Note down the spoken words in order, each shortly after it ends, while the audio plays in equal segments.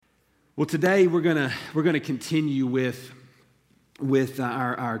Well, today we're gonna continue with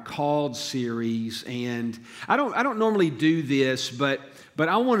our Called series, and I don't normally do this, but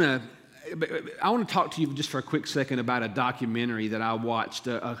I want to talk to you just for a quick second about a documentary that I watched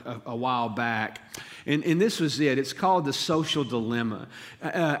a while back, and this was it. It's called The Social Dilemma.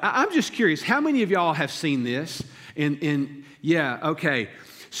 I'm just curious, how many of y'all have seen this? And yeah, okay.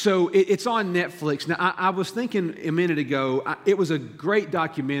 So it's on Netflix. Now, I was thinking a minute ago, it was a great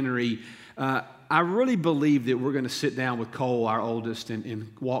documentary. I really believe that we're going to sit down with Cole, our oldest, and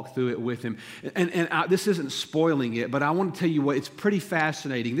walk through it with him. And this isn't spoiling it, but I want to tell you what, it's pretty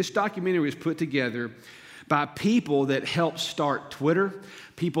fascinating. This documentary was put together by people that helped start Twitter,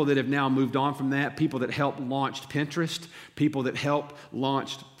 people that have now moved on from that, people that helped launch Pinterest, people that helped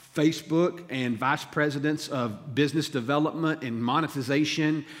launch Facebook, and vice presidents of business development and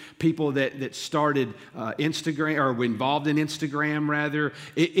monetization, people that started Instagram, or were involved in Instagram, rather.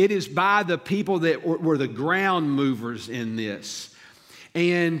 It is by the people that were the ground movers in this.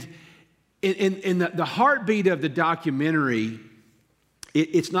 And in the heartbeat of the documentary,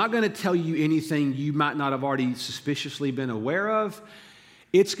 it's not going to tell you anything you might not have already suspiciously been aware of.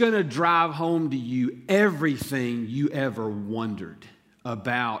 It's going to drive home to you everything you ever wondered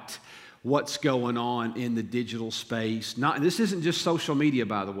about what's going on in the digital space. This isn't just social media,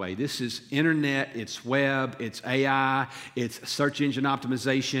 by the way. This is internet, it's web, it's AI, it's search engine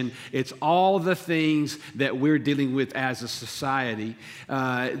optimization. It's all the things that we're dealing with as a society. One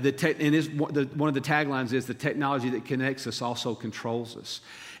of the taglines is, the technology that connects us also controls us.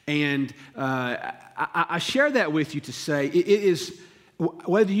 And I share that with you to say, it is,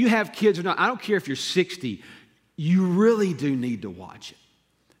 whether you have kids or not, I don't care if you're 60, you really do need to watch it.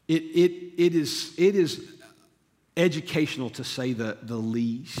 It is educational, to say the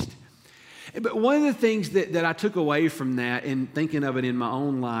least. But one of the things that I took away from that, and thinking of it in my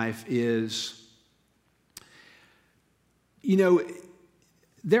own life, is,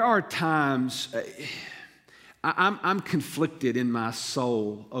 there are times I'm conflicted in my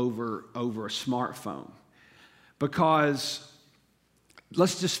soul over a smartphone, because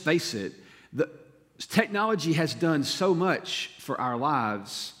let's just face it, technology has done so much for our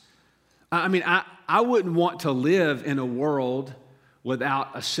lives. I mean, I wouldn't want to live in a world without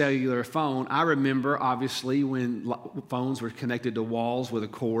a cellular phone. I remember, obviously, when phones were connected to walls with a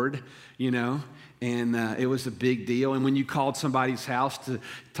cord, and it was a big deal. And when you called somebody's house to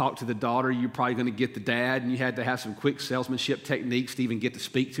talk to the daughter, you're probably going to get the dad, and you had to have some quick salesmanship techniques to even get to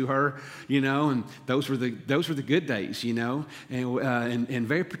speak to her, and those were the good days, and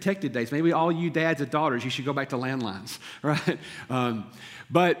very protected days. Maybe all you dads and daughters, you should go back to landlines, right?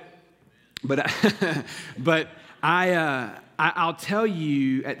 But I'll tell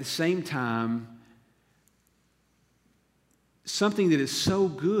you at the same time, something that is so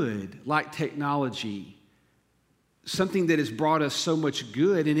good, like technology, something that has brought us so much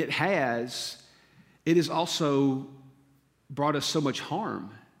good, and it has also brought us so much harm.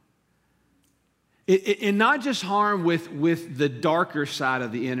 And not just harm with the darker side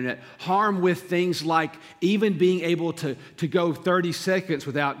of the internet, harm with things like even being able to go 30 seconds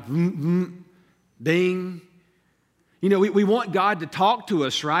without ding. We want God to talk to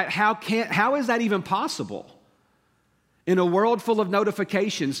us, right? How is that even possible? In a world full of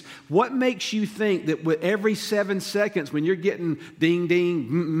notifications, what makes you think that with every 7 seconds when you're getting ding,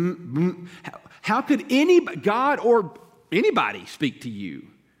 ding, how could God or anybody speak to you?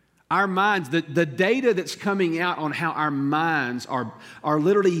 Our minds, the data that's coming out on how our minds are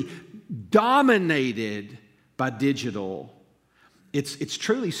literally dominated by digital, it's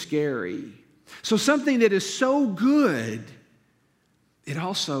truly scary. So something that is so good, it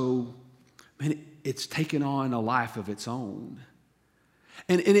also, it's taken on a life of its own.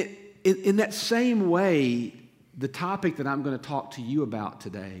 And in that same way, the topic that I'm going to talk to you about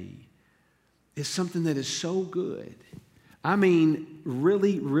today is something that is so good. I mean,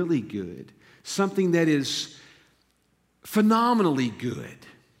 really, really good. Something that is phenomenally good.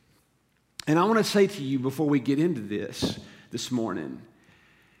 And I want to say to you before we get into this morning,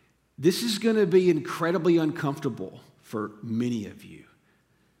 this is going to be incredibly uncomfortable for many of you.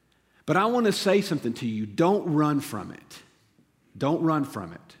 But I want to say something to you. Don't run from it. Don't run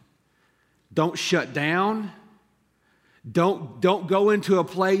from it. Don't shut down. Don't go into a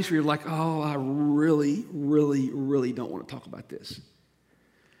place where you're like, oh, I really, really, really don't want to talk about this.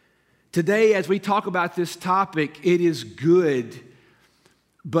 Today, as we talk about this topic, it is good,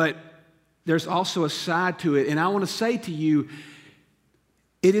 but there's also a side to it. And I want to say to you,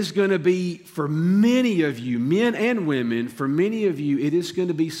 it is going to be, for many of you, men and women, for many of you, it is going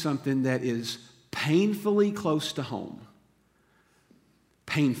to be something that is painfully close to home.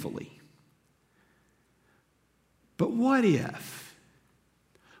 Painfully. what if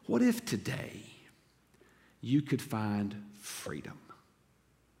today you could find freedom?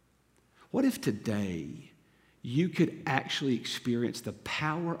 What if today you could actually experience the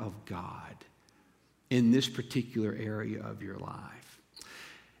power of God in this particular area of your life?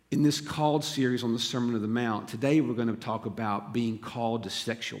 In this called series on the Sermon on the Mount, today we're going to talk about being called to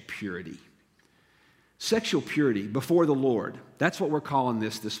sexual purity. Sexual purity before the Lord. That's what we're calling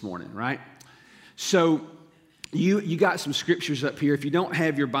this morning, right? So you got some scriptures up here. If you don't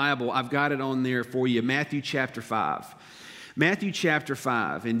have your Bible, I've got it on there for you. Matthew chapter 5. Matthew chapter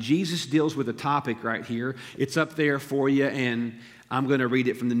 5, and Jesus deals with a topic right here. It's up there for you, and I'm going to read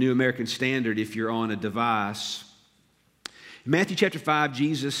it from the New American Standard if you're on a device. In Matthew chapter 5,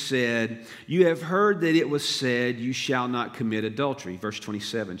 Jesus said, "You have heard that it was said, 'You shall not commit adultery.'" Verse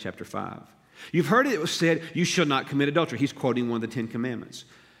 27, chapter 5. "You've heard it was said, 'You shall not commit adultery.'" He's quoting one of the 10 Commandments.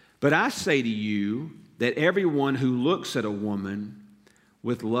 "But I say to you that everyone who looks at a woman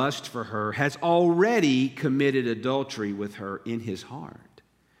with lust for her has already committed adultery with her in his heart.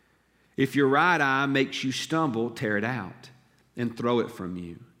 If your right eye makes you stumble, tear it out and throw it from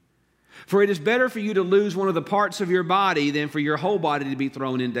you. For it is better for you to lose one of the parts of your body than for your whole body to be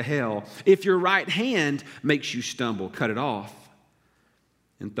thrown into hell. If your right hand makes you stumble, cut it off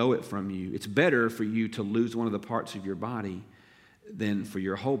and throw it from you. It's better for you to lose one of the parts of your body than for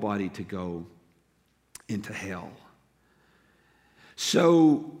your whole body to go into hell."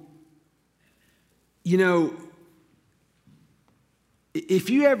 So, if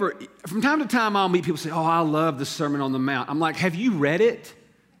you ever, from time to time, I'll meet people say, "Oh, I love the Sermon on the Mount." I'm like, have you read it?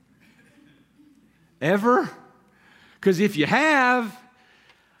 Ever? Because if you have,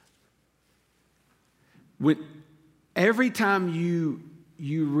 every time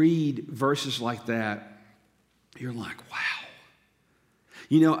you read verses like that, you're like, wow.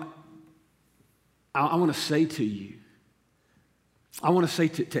 I want to say to you, I want to say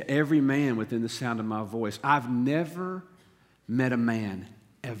to every man within the sound of my voice, I've never met a man,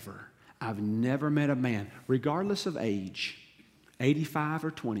 ever. I've never met a man, regardless of age, 85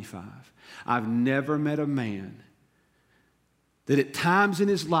 or 25. I've never met a man that at times in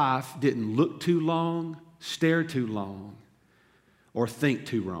his life didn't look too long, stare too long, or think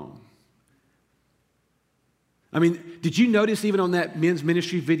too wrong. I mean, did you notice even on that men's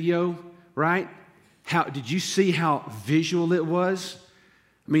ministry video, right? Did you see how visual it was?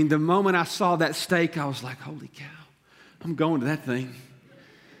 I mean, the moment I saw that steak, I was like, holy cow, I'm going to that thing,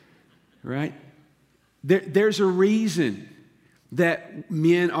 right? There's a reason that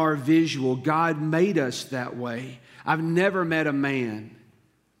men are visual. God made us that way. I've never met a man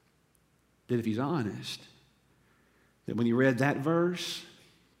that, if he's honest, that when he read that verse,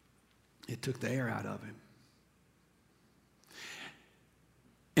 it took the air out of him.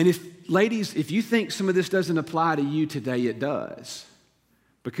 And ladies, if you think some of this doesn't apply to you today, it does.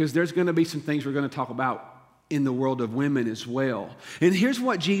 Because there's going to be some things we're going to talk about in the world of women as well. And here's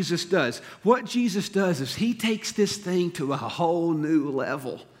what Jesus does. What Jesus does is he takes this thing to a whole new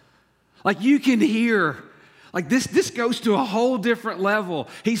level. Like you can hear, like this goes to a whole different level.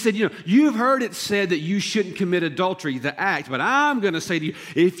 He said, you've heard it said that you shouldn't commit adultery, the act. But I'm going to say to you,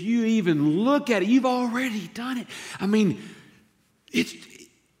 if you even look at it, you've already done it. I mean,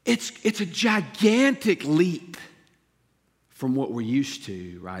 it's a gigantic leap from what we're used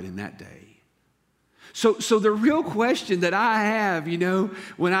to, right, in that day. So the real question that I have,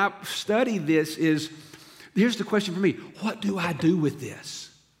 when I study this is, here's the question for me. What do I do with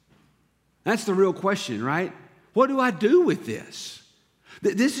this? That's the real question, right? What do I do with this?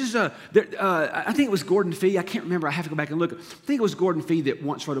 This is I think it was Gordon Fee. I can't remember. I have to go back and look. I think it was Gordon Fee that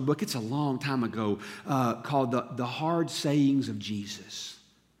once wrote a book. It's a long time ago called The Hard Sayings of Jesus.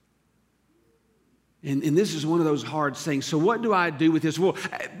 And this is one of those hard sayings. So what do I do with this? Well,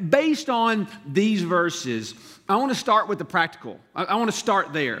 based on these verses, I want to start with the practical. I want to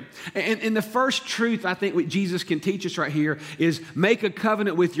start there. And the first truth I think what Jesus can teach us right here is make a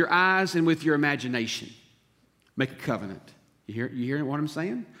covenant with your eyes and with your imagination. Make a covenant. You hear what I'm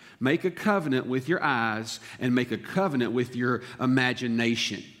saying? Make a covenant with your eyes and make a covenant with your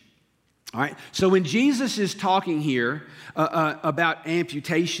imagination. All right. So when Jesus is talking here about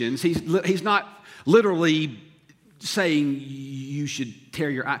amputations, he's not literally saying you should tear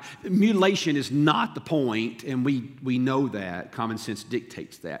your eye. Mutilation is not the point, and we know that. Common sense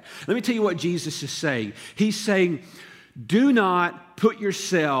dictates that. Let me tell you what Jesus is saying. He's saying, do not put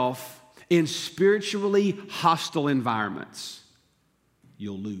yourself in spiritually hostile environments.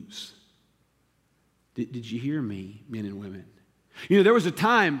 You'll lose. Did you hear me, men and women? There was a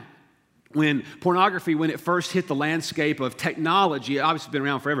time when pornography, when it first hit the landscape of technology, it obviously been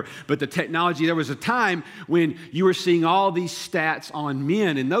around forever, but the technology, there was a time when you were seeing all these stats on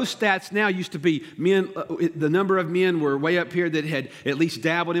men, and those stats now used to be men, the number of men were way up here that had at least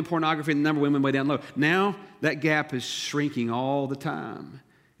dabbled in pornography, and the number of women way down low. Now, that gap is shrinking all the time.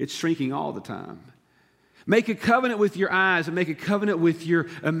 It's shrinking all the time. Make a covenant with your eyes and make a covenant with your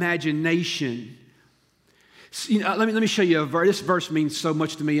imagination. You know, let me show you a verse. This verse means so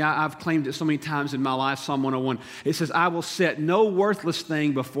much to me. I've claimed it so many times in my life. Psalm 101. It says, I will set no worthless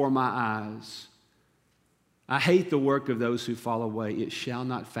thing before my eyes. I hate the work of those who fall away. It shall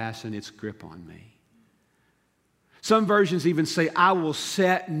not fasten its grip on me. Some versions even say, I will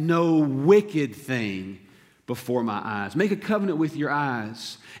set no wicked thing before my eyes. Make a covenant with your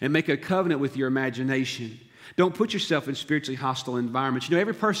eyes and make a covenant with your imagination. Don't put yourself in spiritually hostile environments. You know,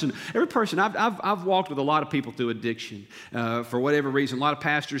 every person. I've walked with a lot of people through addiction for whatever reason. A lot of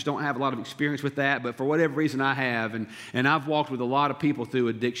pastors don't have a lot of experience with that, but for whatever reason I have. And I've walked with a lot of people through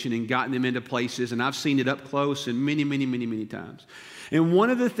addiction and gotten them into places, and I've seen it up close and many, many, many, many times. And one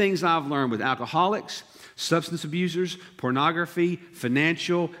of the things I've learned with alcoholics, substance abusers, pornography,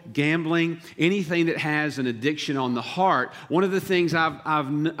 financial, gambling, anything that has an addiction on the heart. One of the things I've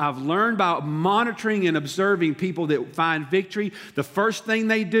learned about monitoring and observing people that find victory, the first thing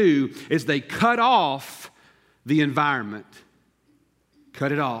they do is they cut off the environment.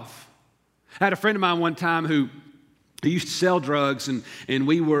 Cut it off. I had a friend of mine one time who used to sell drugs, and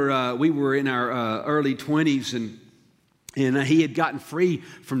we were in our early 20s, and he had gotten free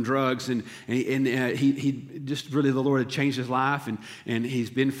from drugs, and he just really, the Lord had changed his life, and he's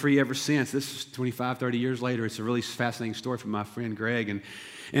been free ever since. This is 25, 30 years later. It's a really fascinating story from my friend Greg.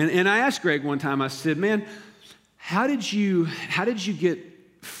 And I asked Greg one time, I said, man, how did you get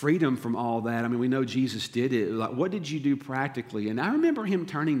freedom from all that? I mean, we know Jesus did it. Like, what did you do practically? And I remember him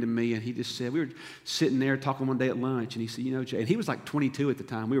turning to me, and he just said, we were sitting there talking one day at lunch, and he said, you know, Jay, and he was like 22 at the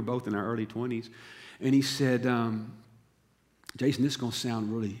time. We were both in our early 20s. And he said, Jason, this is going to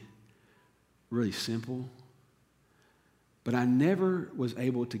sound really, really simple, but I never was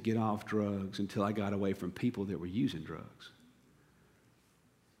able to get off drugs until I got away from people that were using drugs.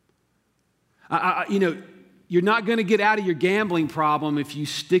 You know, you're not going to get out of your gambling problem if you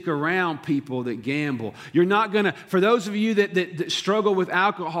stick around people that gamble. You're not going to, for those of you that struggle with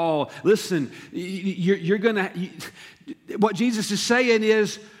alcohol, listen, you're going to, what Jesus is saying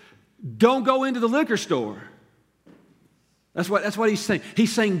is, don't go into the liquor store. That's what he's saying.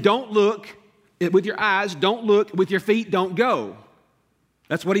 He's saying, don't look with your eyes, don't look with your feet, don't go.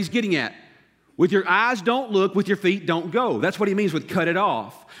 That's what he's getting at. With your eyes, don't look. With your feet, don't go. That's what he means with cut it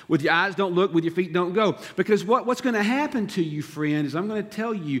off. With your eyes, don't look. With your feet, don't go. Because what's going to happen to you, friend, is I'm going to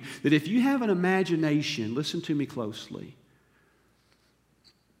tell you that if you have an imagination, listen to me closely.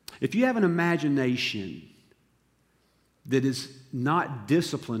 If you have an imagination that is not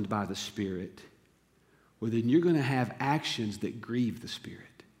disciplined by the Spirit, well, then you're going to have actions that grieve the Spirit.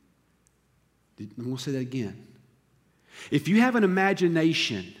 I'm going to say that again. If you have an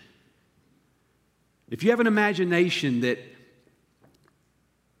imagination, that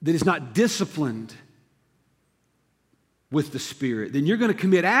is not disciplined with the Spirit, then you're going to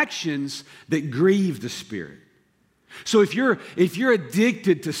commit actions that grieve the Spirit. So if you're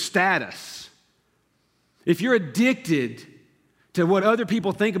addicted to status, if you're addicted to what other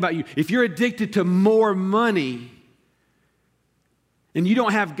people think about you, if you're addicted to more money, and you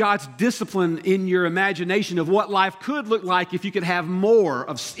don't have God's discipline in your imagination of what life could look like if you could have more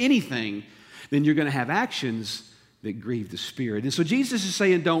of anything, then you're going to have actions that grieve the Spirit. And so Jesus is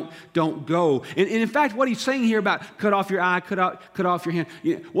saying, don't go. And in fact, what he's saying here about cut off your eye, cut off your hand,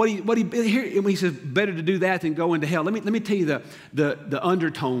 you know, when he says better to do that than go into hell. Let me tell you the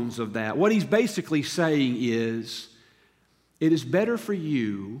undertones of that. What he's basically saying is, it is better for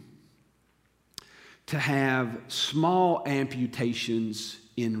you to have small amputations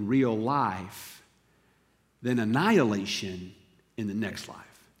in real life than annihilation in the next life.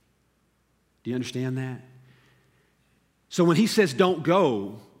 Do you understand that? So when he says don't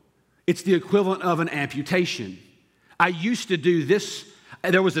go, it's the equivalent of an amputation. I used to do this.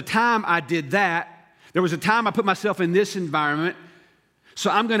 There was a time I did that. There was a time I put myself in this environment. So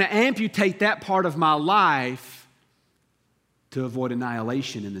I'm going to amputate that part of my life to avoid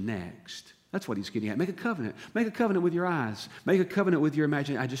annihilation in the next. That's what he's getting at. Make a covenant. Make a covenant with your eyes. Make a covenant with your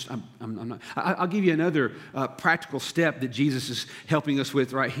imagination. I'll give you another practical step that Jesus is helping us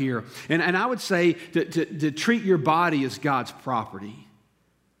with right here. And I would say to treat your body as God's property.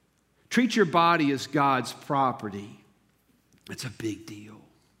 Treat your body as God's property. It's a big deal.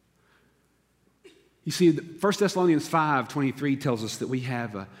 You see, 1 Thessalonians 5:23 tells us that we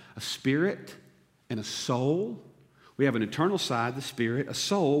have a spirit and a soul. We have an eternal side, the spirit, a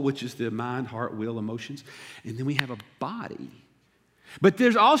soul, which is the mind, heart, will, emotions, and then we have a body. But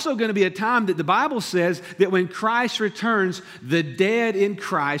there's also going to be a time that the Bible says that when Christ returns, the dead in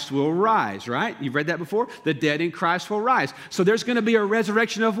Christ will rise, right? You've read that before? The dead in Christ will rise. So there's going to be a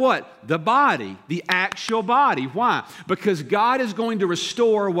resurrection of what? The body, the actual body. Why? Because God is going to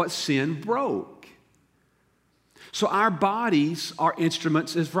restore what sin broke. So our bodies are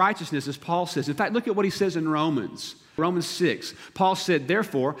instruments of righteousness, as Paul says. In fact, look at what he says in Romans 6. Paul said,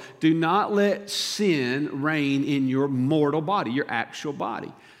 therefore, do not let sin reign in your mortal body, your actual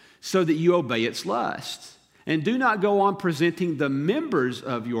body, so that you obey its lusts. And do not go on presenting the members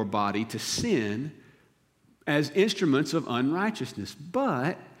of your body to sin as instruments of unrighteousness,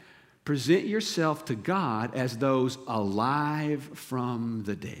 but present yourself to God as those alive from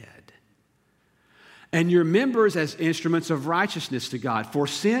the dead. And your members as instruments of righteousness to God. For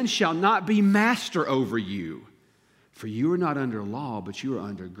sin shall not be master over you. For you are not under law, but you are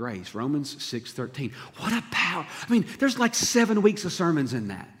under grace. Romans 6:13. What a power. I mean, there's like 7 weeks of sermons in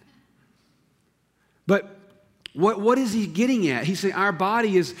that. But what is he getting at? He's saying our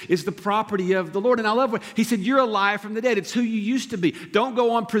body is the property of the Lord. And I love what he said, you're alive from the dead. It's who you used to be. Don't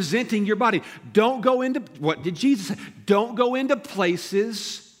go on presenting your body. Don't go into, what did Jesus say? Don't go into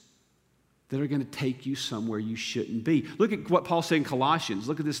places that are going to take you somewhere you shouldn't be. Look at what Paul said in Colossians.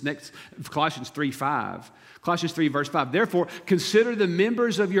 Look at this next, Colossians 3:5. Colossians 3, verse 5. Therefore, consider the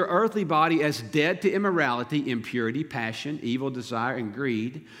members of your earthly body as dead to immorality, impurity, passion, evil desire, and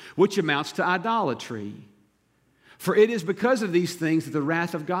greed, which amounts to idolatry. For it is because of these things that the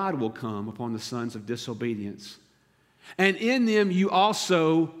wrath of God will come upon the sons of disobedience. And in them you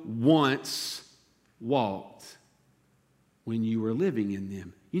also once walked when you were living in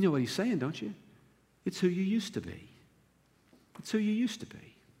them. You know what he's saying, don't you? It's who you used to be. It's who you used to be.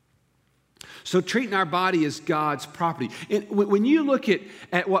 So treating our body as God's property. And when you look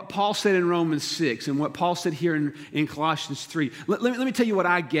at what Paul said in Romans 6 and what Paul said here in Colossians 3, let me tell you what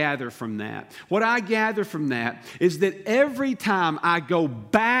I gather from that. What I gather from that is that every time I go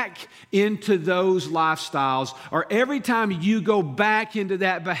back into those lifestyles, or every time you go back into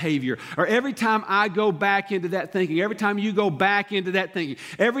that behavior, or every time I go back into that thinking, every time you go back into that thinking,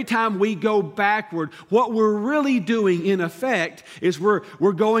 every time we go backward, what we're really doing in effect is we're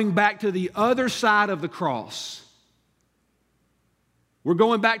going back to the other side of the cross. We're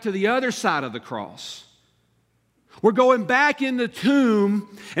going back to the other side of the cross. We're going back in the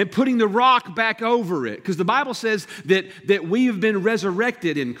tomb and putting the rock back over it. Because the Bible says that we have been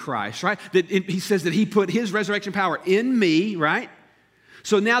resurrected in Christ, right? He says that he put his resurrection power in me, right?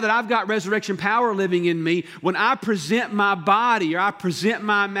 So now that I've got resurrection power living in me, when I present my body or I present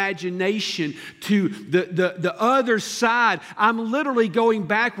my imagination to the other side, I'm literally going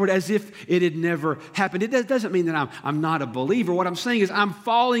backward as if it had never happened. It doesn't mean that I'm not a believer. What I'm saying is I'm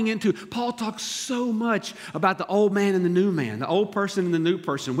falling into, Paul talks so much about the old man and the new man, the old person and the new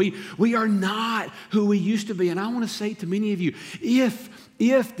person. We are not who we used to be. And I want to say to many of you,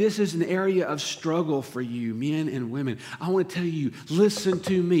 if this is an area of struggle for you, men and women, I want to tell you, listen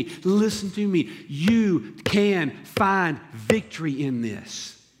to me. You can find victory in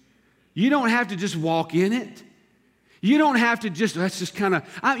this. You don't have to just walk in it. You don't have to that's just kind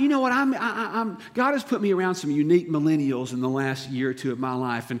of, you know what, God has put me around some unique millennials in the last year or two of my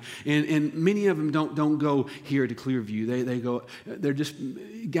life, and many of them don't go here to Clearview. They're just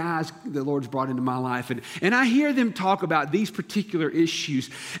guys the Lord's brought into my life, and I hear them talk about these particular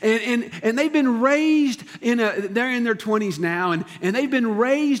issues, and they've been raised they're in their 20s now, and they've been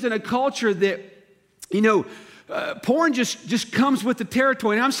raised in a culture that, porn just comes with the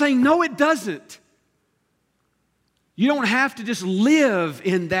territory, and I'm saying, no, it doesn't. You don't have to just live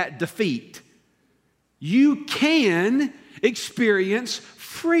in that defeat. You can experience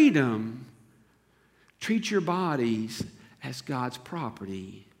freedom. Treat your bodies as God's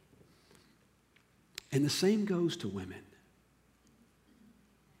property. And the same goes to women.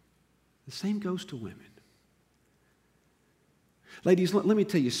 The same goes to women. Ladies, let me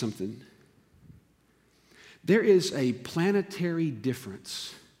tell you something. There is a planetary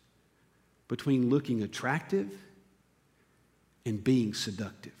difference between looking attractive and being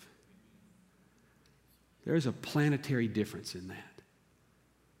seductive. There is a planetary difference in that.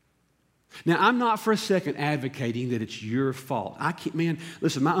 Now, I'm not for a second advocating that it's your fault.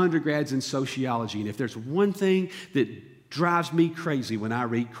 Listen, my undergrad's in sociology, and if there's one thing that drives me crazy when I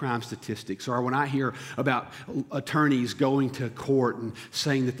read crime statistics or when I hear about attorneys going to court and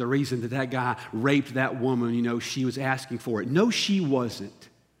saying that the reason that guy raped that woman, she was asking for it. No, she wasn't.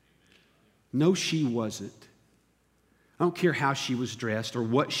 No, she wasn't. I don't care how she was dressed or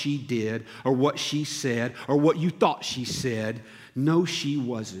what she did or what she said or what you thought she said. No, she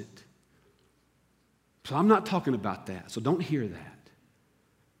wasn't. So I'm not talking about that, so don't hear that.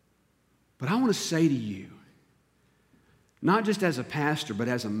 But I want to say to you, not just as a pastor, but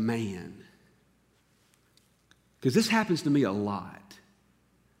as a man, because this happens to me a lot.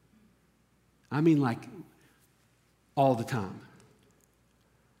 I mean, like, all the time.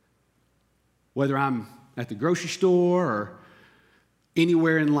 Whether I'm at the grocery store or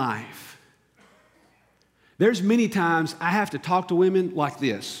anywhere in life. There's many times I have to talk to women like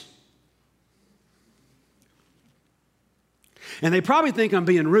this. And they probably think I'm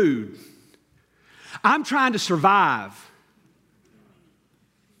being rude. I'm trying to survive.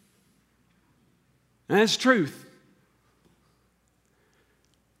 And that's truth.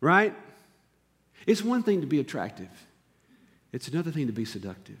 Right? It's one thing to be attractive. It's another thing to be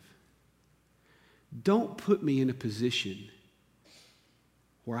seductive. Don't put me in a position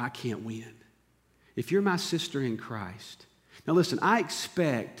where I can't win. If you're my sister in Christ. Now listen, I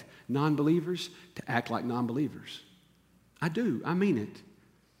expect non-believers to act like non-believers. I do. I mean it.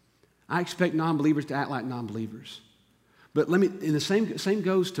 I expect non-believers to act like non-believers. But and the same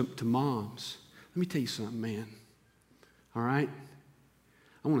goes to moms. Let me tell you something, man. All right?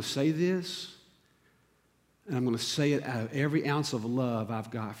 I want to say this, and I'm going to say it out of every ounce of love I've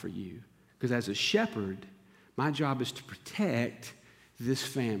got for you. Because as a shepherd, my job is to protect this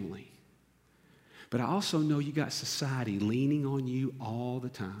family. But I also know you got society leaning on you all the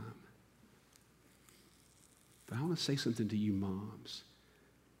time. But I want to say something to you moms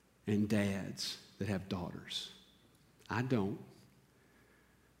and dads that have daughters. I don't.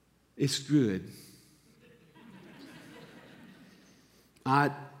 It's good.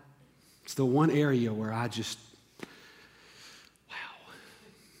 It's the one area where I just, wow.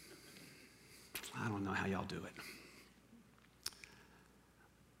 I don't know how y'all do it.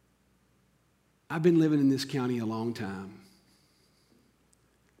 I've been living in this county a long time.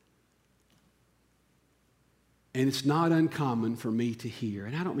 And it's not uncommon for me to hear,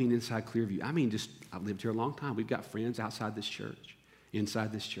 and I don't mean inside Clearview. I mean I've lived here a long time. We've got friends outside this church,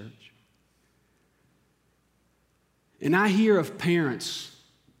 inside this church. And I hear of parents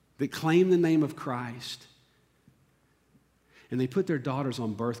that claim the name of Christ, and they put their daughters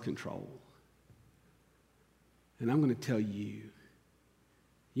on birth control. And I'm going to tell you,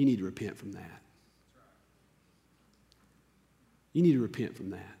 you need to repent from that. You need to repent from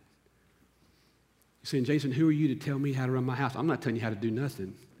that. You're saying, Jason, who are you to tell me how to run my house? I'm not telling you how to do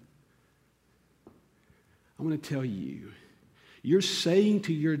nothing. I'm going to tell you, you're saying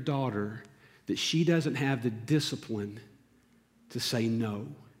to your daughter that she doesn't have the discipline to say no.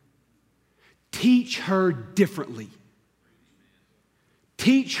 Teach her differently.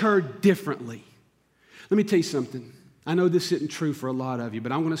 Teach her differently. Let me tell you something. I know this isn't true for a lot of you,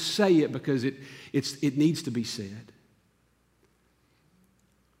 but I'm going to say it because it needs to be said.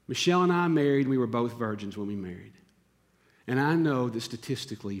 Michelle and I married. We were both virgins when we married. And I know that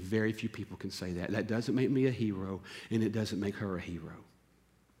statistically, very few people can say that. That doesn't make me a hero, and it doesn't make her a hero.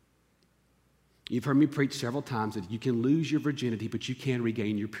 You've heard me preach several times that you can lose your virginity, but you can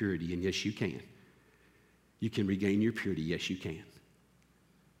regain your purity, and yes, you can. You can regain your purity, yes, you can.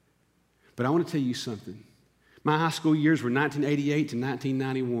 But I want to tell you something. My high school years were 1988 to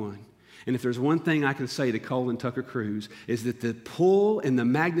 1991. And if there's one thing I can say to Cole and Tucker Cruz is that the pull and the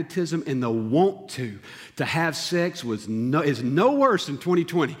magnetism and the want to have sex is no worse in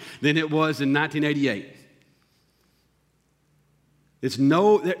 2020 than it was in 1988. It's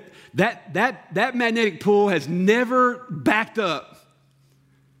that magnetic pull has never backed up.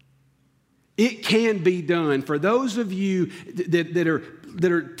 It can be done. For those of you that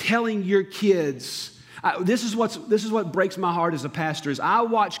are telling your kids, this is what breaks my heart as a pastor, is I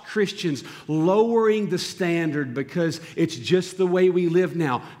watch Christians lowering the standard because it's just the way we live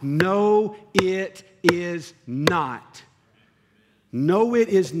now. No, it is not. No, it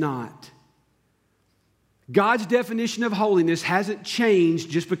is not. God's definition of holiness hasn't changed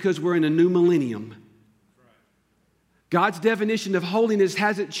just because we're in a new millennium. God's definition of holiness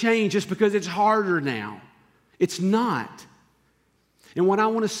hasn't changed just because it's harder now. It's not. And what I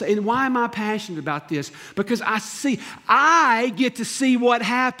want to say, and why am I passionate about this? Because I get to see what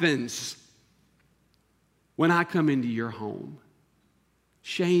happens when I come into your home.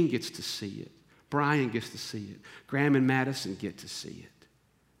 Shane gets to see it. Brian gets to see it. Graham and Madison get to see it.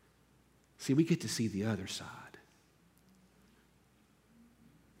 See, we get to see the other side.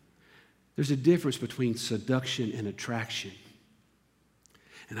 There's a difference between seduction and attraction.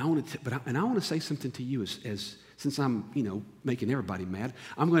 And I want to say something to you as since I'm, making everybody mad.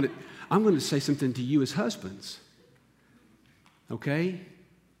 I'm going to say something to you as husbands. Okay?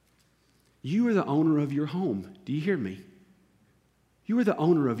 You are the owner of your home. Do you hear me? You are the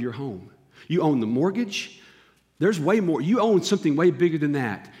owner of your home. You own the mortgage. There's way more. You own something way bigger than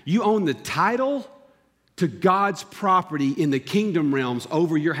that. You own the title to God's property in the kingdom realms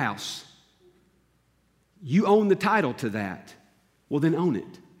over your house. You own the title to that. Well, then own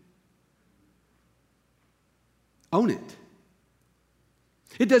it. Own it.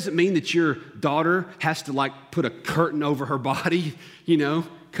 It doesn't mean that your daughter has to put a curtain over her body,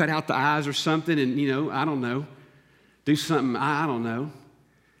 cut out the eyes or something and, I don't know, do something, I don't know.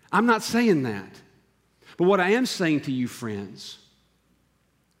 I'm not saying that. But what I am saying to you, friends,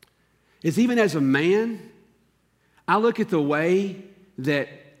 is even as a man, I look at the way that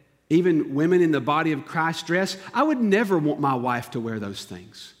even women in the body of Christ dress. I would never want my wife to wear those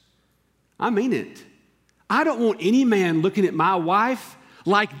things. I mean it. I don't want any man looking at my wife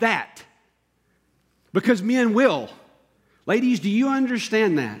like that. Because men will. Ladies, do you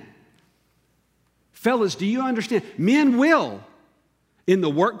understand that? Fellas, do you understand? Men will. In the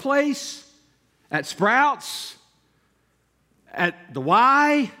workplace, at Sprouts, at the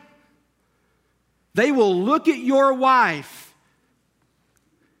Y, they will look at your wife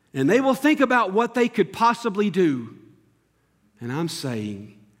and they will think about what they could possibly do. And I'm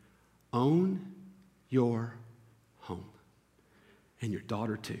saying, own your home and your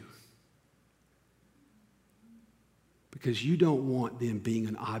daughter too. Because you don't want them being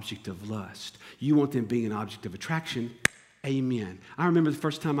an object of lust. You want them being an object of attraction. Amen. I remember the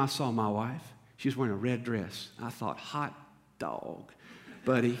first time I saw my wife. She was wearing a red dress. I thought, hot dog,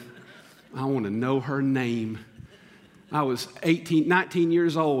 buddy. I want to know her name. I was 19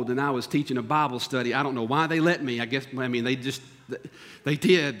 years old, and I was teaching a Bible study. I don't know why they let me. They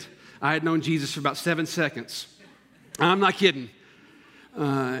did. I had known Jesus for about 7 seconds. I'm not kidding.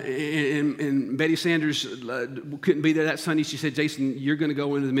 And Betty Sanders couldn't be there that Sunday. She said, Jason, you're going to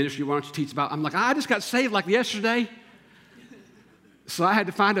go into the ministry. Why don't you teach about? I'm like, I just got saved like yesterday. So I had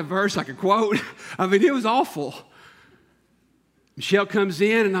to find a verse I could quote. It was awful. Michelle comes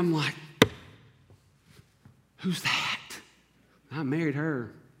in, and I'm like, who's that? I married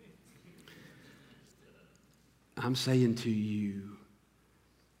her. I'm saying to you,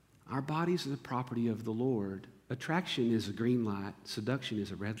 our bodies are the property of the Lord. Attraction is a green light. Seduction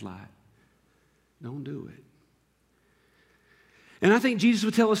is a red light. Don't do it. And I think Jesus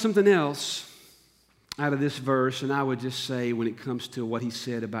would tell us something else out of this verse, and I would just say when it comes to what he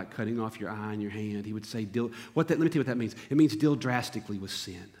said about cutting off your eye and your hand, he would say, let me tell you what that means. It means deal drastically with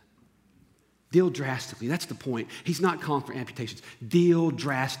sin. Deal drastically. That's the point. He's not calling for amputations. Deal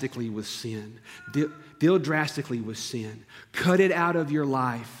drastically with sin. Deal drastically with sin. Cut it out of your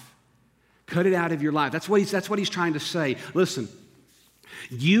life. Cut it out of your life. That's what he's trying to say. Listen,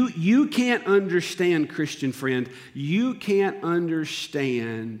 you can't understand, Christian friend, you can't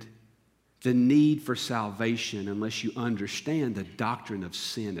understand the need for salvation unless you understand the doctrine of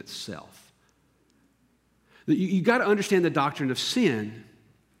sin itself. You got to understand the doctrine of sin.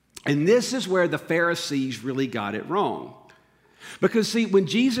 And this is where the Pharisees really got it wrong. Because, see, when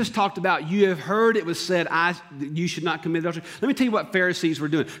Jesus talked about, you have heard it was said, you should not commit adultery. Let me tell you what Pharisees were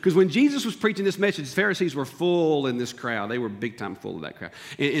doing. Because when Jesus was preaching this message, Pharisees were full in this crowd. They were big time full of that crowd.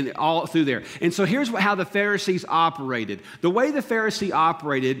 And all through there. And so here's how the Pharisees operated. The way the Pharisee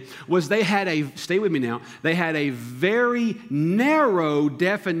operated was they had stay with me now, they had a very narrow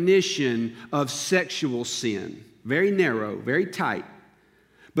definition of sexual sin. Very narrow, very tight.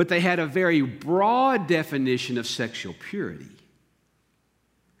 But they had a very broad definition of sexual purity.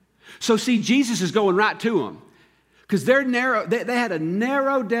 So see, Jesus is going right to them. Because they're narrow, they had a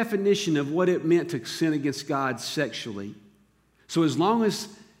narrow definition of what it meant to sin against God sexually. So as long as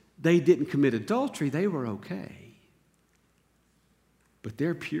they didn't commit adultery, they were okay. But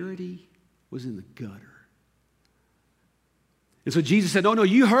their purity was in the gutter. And so Jesus said, oh no,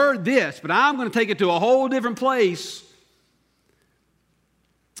 you heard this, but I'm going to take it to a whole different place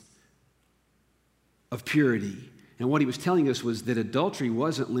of purity. And what he was telling us was that adultery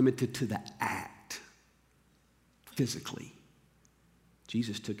wasn't limited to the act physically.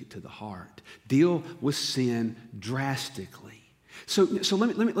 Jesus took it to the heart. Deal with sin drastically. So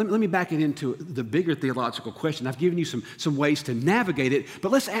let me back it into the bigger theological question. I've given you some ways to navigate it,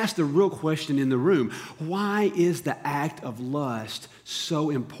 but let's ask the real question in the room. Why is the act of lust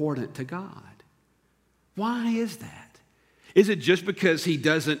so important to God? Why is that? Is it just because he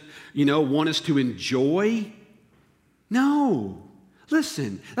doesn't, want us to enjoy? No.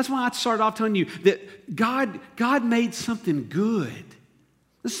 Listen, that's why I started off telling you that God made something good.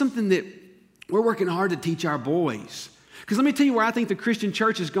 This is something that we're working hard to teach our boys. Because let me tell you where I think the Christian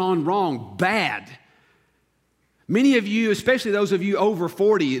church has gone wrong, bad. Many of you, especially those of you over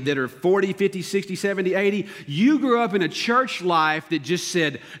 40 that are 40, 50, 60, 70, 80, you grew up in a church life that just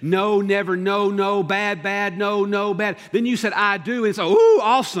said, no, never, no, no, bad, bad, no, no, bad. Then you said, I do, and it's like, ooh,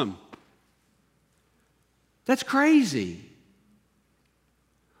 awesome. That's crazy.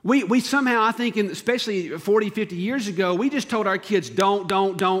 We somehow, I think, especially 40, 50 years ago, we just told our kids, don't,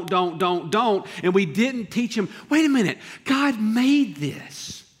 and we didn't teach them, wait a minute, God made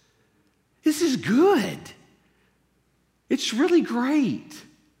this. This is good. It's really great.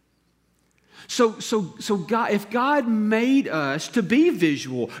 So God, if God made us to be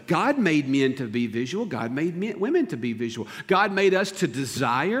visual, God made men to be visual, God made women to be visual, God made us to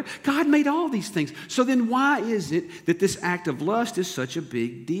desire, God made all these things. So then why is it that this act of lust is such a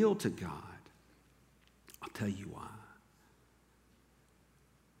big deal to God? I'll tell you why.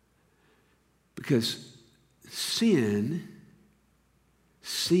 Because sin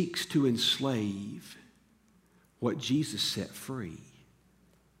seeks to enslave what Jesus set free.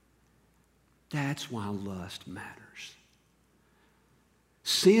 That's why lust matters.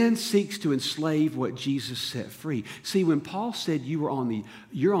 Sin seeks to enslave what Jesus set free. See, when Paul said you're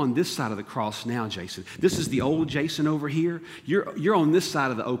on this side of the cross now, Jason. This is the old Jason over here. You're on this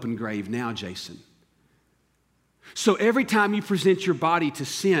side of the open grave now, Jason. So every time you present your body to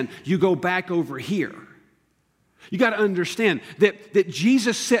sin, you go back over here. You got to understand that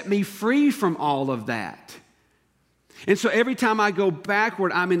Jesus set me free from all of that. And so every time I go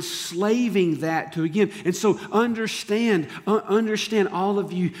backward, I'm enslaving that to again. And so understand all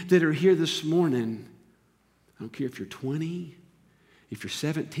of you that are here this morning. I don't care if you're 20, if you're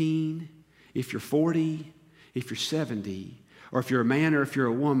 17, if you're 40, if you're 70, or if you're a man or if you're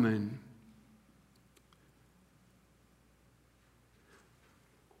a woman.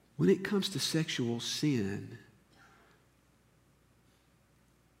 When it comes to sexual sin,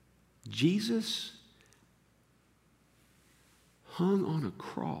 Jesus hung on a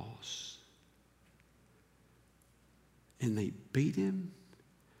cross, and they beat him,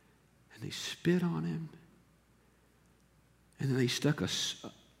 and they spit on him, and then they stuck a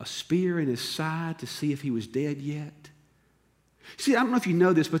spear in his side to see if he was dead yet. See, I don't know if you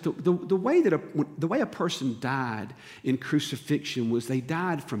know this, but the way a person died in crucifixion was they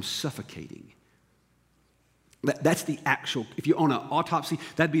died from suffocating. That's the actual, if you're on an autopsy,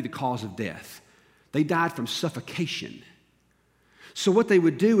 that'd be the cause of death. They died from suffocation. So what they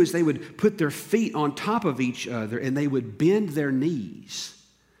would do is they would put their feet on top of each other and they would bend their knees,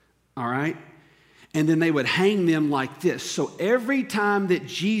 all right? And then they would hang them like this. So every time that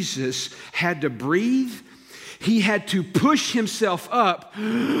Jesus had to breathe, he had to push himself up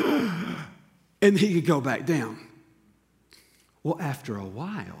and he could go back down. Well, after a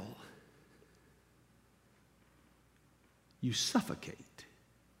while, you suffocate.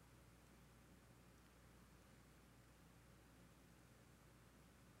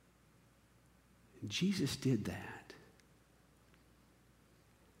 Jesus did that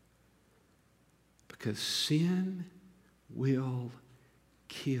because sin will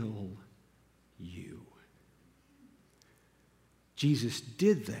kill you. Jesus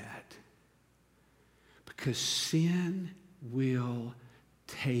did that because sin will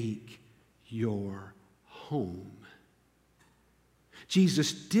take your home.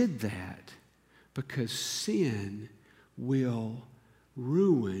 Jesus did that because sin will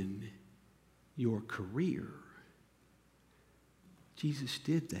ruin your career. Jesus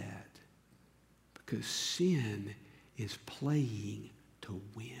did that because sin is playing to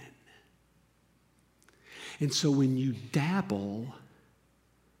win. And so when you dabble,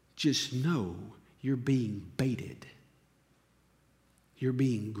 just know you're being baited. You're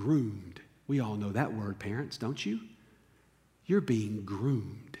being groomed. We all know that word, parents, don't you? You're being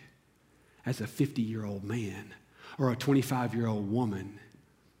groomed as a 50-year-old man or a 25-year-old woman.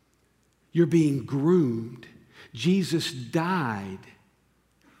 You're being groomed. Jesus died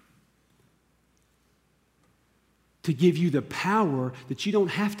to give you the power that you don't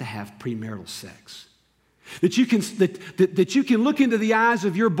have to have premarital sex. That you can look into the eyes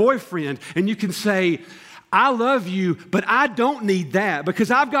of your boyfriend and you can say, I love you, but I don't need that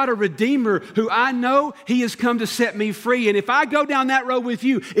because I've got a Redeemer who I know he has come to set me free. And if I go down that road with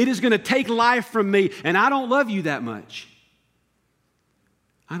you, it is going to take life from me, and I don't love you that much.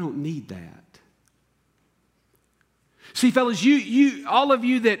 I don't need that. See, fellas, you all of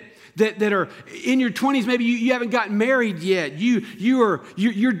you that are in your 20s, maybe you haven't gotten married yet. You're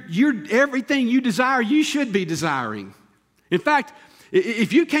everything you desire, you should be desiring. In fact,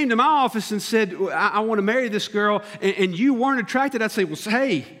 If you came to my office and said, I want to marry this girl, and you weren't attracted, I'd say, well,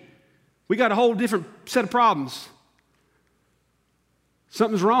 hey, we got a whole different set of problems.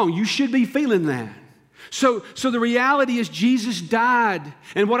 Something's wrong. You should be feeling that. So the reality is Jesus died.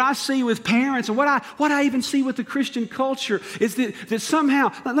 And what I see with parents and what I even see with the Christian culture is that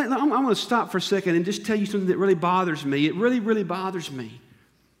somehow, I'm going to stop for a second and just tell you something that really bothers me. It really, really bothers me.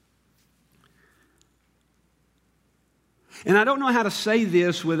 And I don't know how to say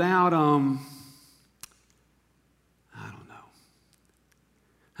this without, I don't know.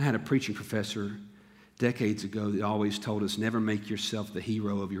 I had a preaching professor decades ago that always told us, never make yourself the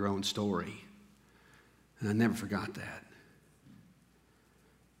hero of your own story. And I never forgot that.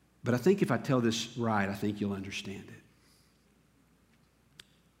 But I think if I tell this right, I think you'll understand it.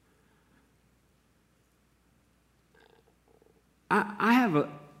 I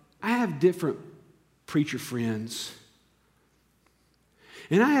have different preacher friends.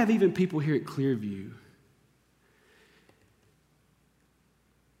 And I have even people here at Clearview.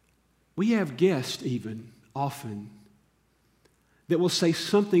 We have guests even often that will say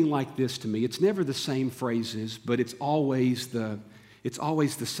something like this to me. It's never the same phrases, but it's always the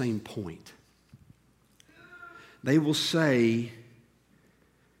same point. They will say,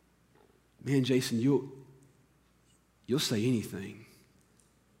 man, Jason, you'll say anything.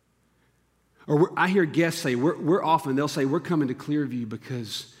 Or I hear guests say, they'll say, we're coming to Clearview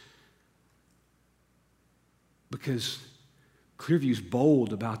because Clearview's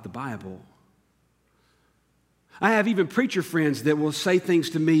bold about the Bible. I have even preacher friends that will say things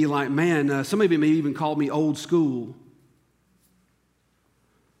to me like, man, some of them may even call me old school.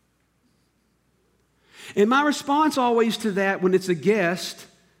 And my response always to that when it's a guest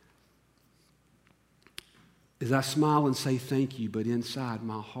is I smile and say thank you, but inside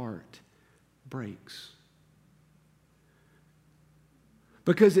my heart breaks.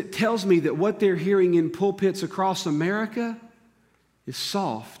 Because it tells me that what they're hearing in pulpits across America is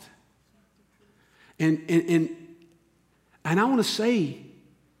soft. And I want to say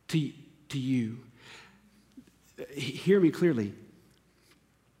to you, hear me clearly.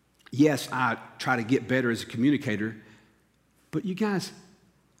 Yes, I try to get better as a communicator, but you guys,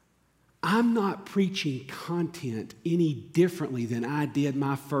 I'm not preaching content any differently than I did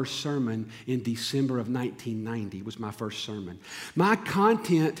my first sermon in December of 1990. It was my first sermon. My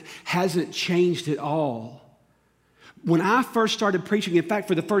content hasn't changed at all. When I first started preaching, in fact,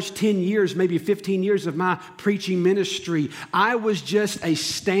 for the first 10 years, maybe 15 years of my preaching ministry, I was just a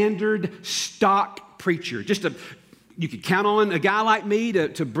standard stock preacher. You could count on a guy like me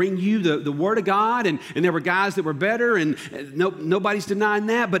to bring you the Word of God, and there were guys that were better, and nobody's denying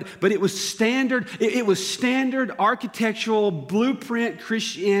that, but it was standard. It was standard architectural blueprint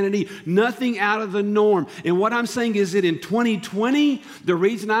Christianity, nothing out of the norm. And what I'm saying is that in 2020, the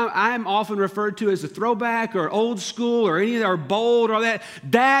reason I am often referred to as a throwback or old school or any or bold or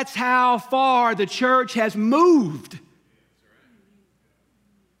that's how far the church has moved.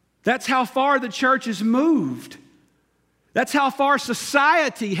 That's how far the church has moved. That's how far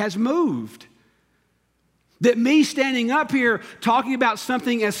society has moved. That me standing up here talking about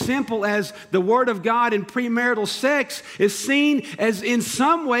something as simple as the Word of God and premarital sex is seen as in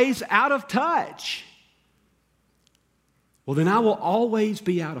some ways out of touch. Well, then I will always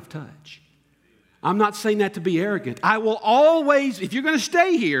be out of touch. I'm not saying that to be arrogant. I will always, if you're going to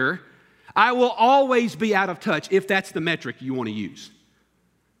stay here, I will always be out of touch if that's the metric you want to use.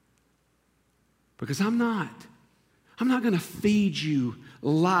 Because I'm not going to feed you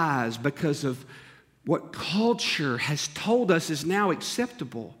lies because of what culture has told us is now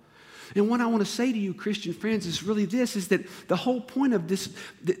acceptable. And what I want to say to you, Christian friends, is really this, is that the whole point of this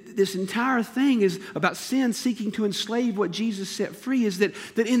entire thing is about sin seeking to enslave what Jesus set free, is that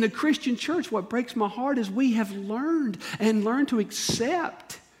in the Christian church, what breaks my heart is we have learned to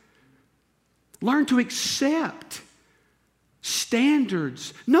accept. Learn to accept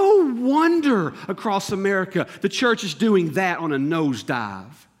standards. No wonder across America the church is doing that on a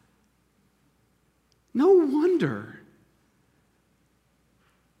nosedive. No wonder.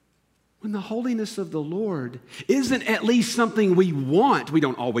 When the holiness of the Lord isn't at least something we want, we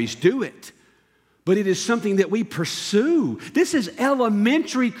don't always do it, but it is something that we pursue. This is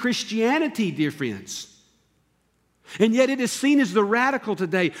elementary Christianity, dear friends. And yet it is seen as the radical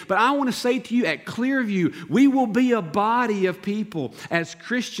today. But I want to say to you at Clearview, we will be a body of people as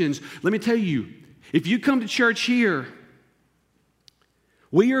Christians. Let me tell you, if you come to church here,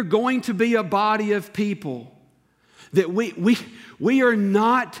 we are going to be a body of people that we are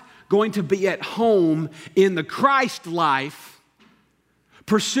not going to be at home in the Christ life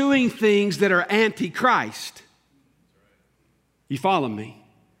pursuing things that are anti-Christ. You follow me?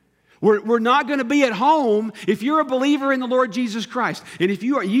 We're not going to be at home if you're a believer in the Lord Jesus Christ. And if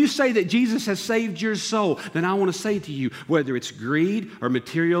you say that Jesus has saved your soul, then I want to say to you, whether it's greed or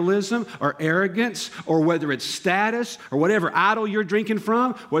materialism or arrogance or whether it's status or whatever idol you're drinking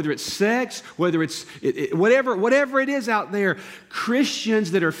from, whether it's sex, whether it's whatever it is out there,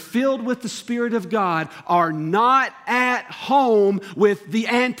 Christians that are filled with the Spirit of God are not at home with the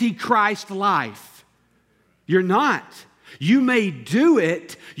Antichrist life. You're not. You may do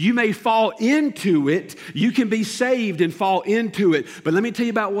it, you may fall into it, you can be saved and fall into it. But let me tell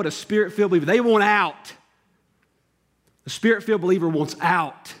you about what a Spirit-filled believer, they want out. A Spirit-filled believer wants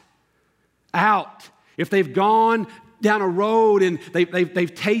out. Out. If they've gone down a road and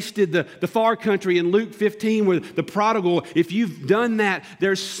they've tasted the far country in Luke 15 where the prodigal, if you've done that,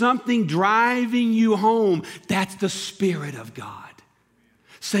 there's something driving you home. That's the Spirit of God.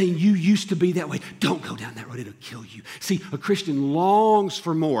 Saying you used to be that way. Don't go down that road, it'll kill you. See, a Christian longs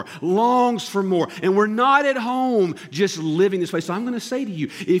for more. And we're not at home just living this way. So I'm going to say to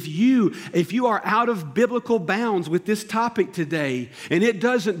you, if you are out of biblical bounds with this topic today and it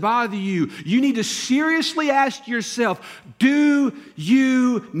doesn't bother you, you need to seriously ask yourself, do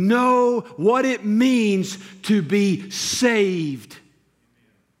you know what it means to be saved?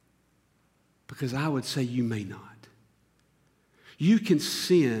 Because I would say you may not. You can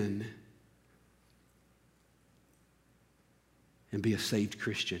sin and be a saved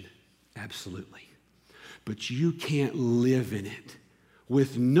Christian, absolutely. But you can't live in it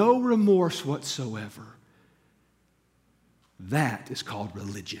with no remorse whatsoever. That is called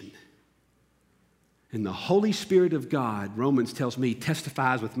religion. And the Holy Spirit of God, Romans tells me,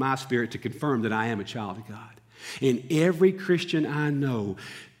 testifies with my spirit to confirm that I am a child of God. And every Christian I know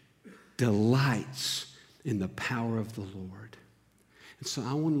delights in the power of the Lord. And so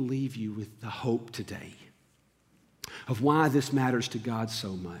I want to leave you with the hope today of why this matters to God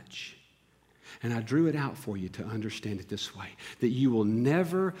so much. And I drew it out for you to understand it this way, that you will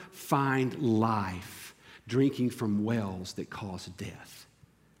never find life drinking from wells that cause death.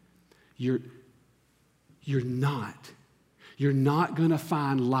 You're not going to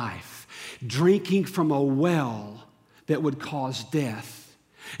find life drinking from a well that would cause death.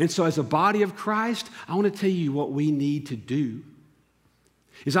 And so as a body of Christ, I want to tell you what we need to do.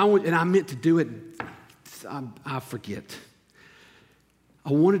 I meant to do it, I forget.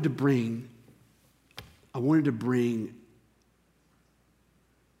 I wanted to bring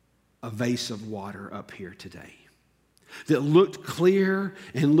a vase of water up here today that looked clear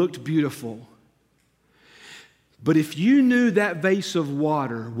and looked beautiful. But if you knew that vase of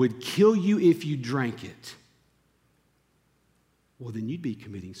water would kill you if you drank it, well, then you'd be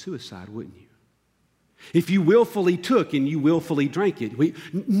committing suicide, wouldn't you? If you willfully took and you willfully drank it,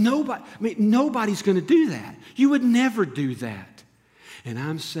 nobody's going to do that. You would never do that. And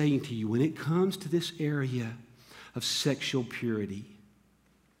I'm saying to you, when it comes to this area of sexual purity,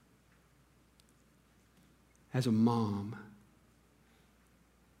 as a mom,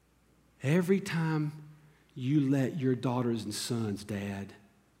 every time you let your daughters and sons,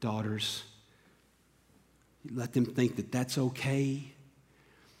 daughters, you let them think that that's okay,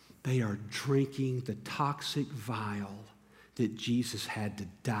 they are drinking the toxic vial that Jesus had to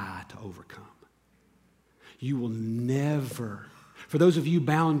die to overcome. You will never, for those of you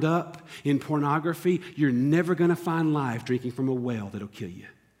bound up in pornography, you're never going to find life drinking from a well that'll kill you.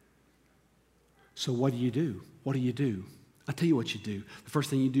 So what do you do? What do you do? I'll tell you what you do. The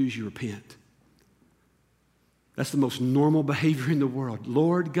first thing you do is you repent. That's the most normal behavior in the world.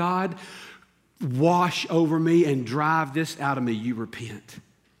 Lord God, wash over me and drive this out of me. You repent.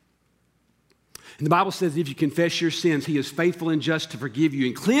 And the Bible says if you confess your sins, He is faithful and just to forgive you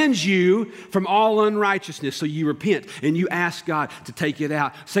and cleanse you from all unrighteousness. So you repent and you ask God to take it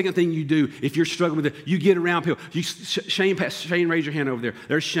out. Second thing you do, if you're struggling with it, you get around people. Shane, raise your hand over there.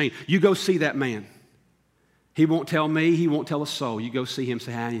 There's Shane. You go see that man. He won't tell me. He won't tell a soul. You go see him,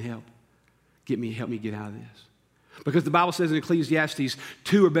 say, I need help. Help me get out of this. Because the Bible says in Ecclesiastes,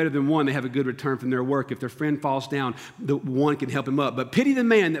 2 are better than 1. They have a good return from their work. If their friend falls down, the one can help him up. But pity the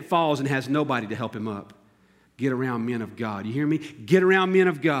man that falls and has nobody to help him up. Get around men of God. You hear me? Get around men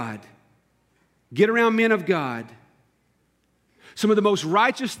of God. Get around men of God. Some of the most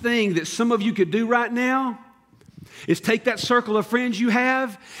righteous thing that some of you could do right now is take that circle of friends you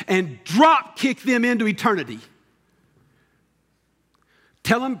have and drop kick them into eternity.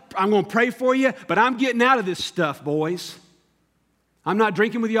 Tell them, I'm going to pray for you, but I'm getting out of this stuff, boys. I'm not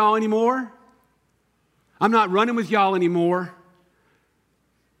drinking with y'all anymore. I'm not running with y'all anymore.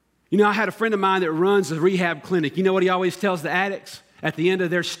 You know, I had a friend of mine that runs a rehab clinic. You know what he always tells the addicts at the end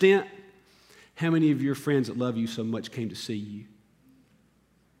of their stint? How many of your friends that love you so much came to see you?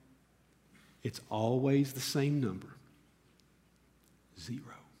 It's always the same number. 0.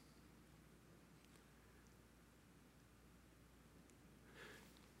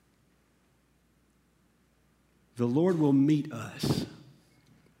 The Lord will meet us,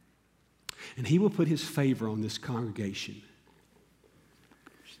 and He will put His favor on this congregation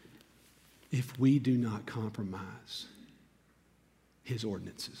if we do not compromise His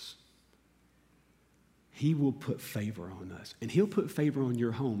ordinances. He will put favor on us, and He'll put favor on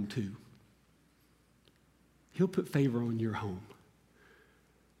your home too. He'll put favor on your home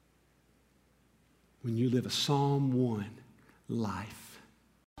when you live a Psalm 1 life.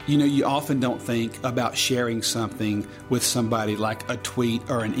 You know, you often don't think about sharing something with somebody like a tweet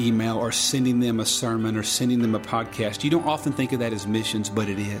or an email or sending them a sermon or sending them a podcast. You don't often think of that as missions, but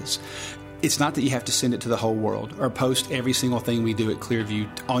it is. It's not that you have to send it to the whole world or post every single thing we do at Clearview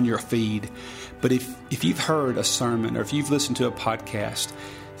on your feed. But if you've heard a sermon or if you've listened to a podcast,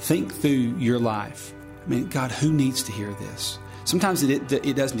 think through your life. I mean, God, who needs to hear this? Sometimes it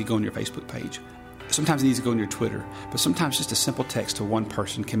doesn't need to go on your Facebook page. Sometimes it needs to go on your Twitter. But sometimes just a simple text to one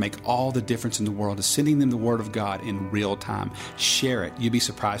person can make all the difference in the world. Is sending them the Word of God in real time. Share it. You'd be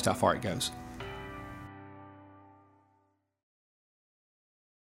surprised how far it goes.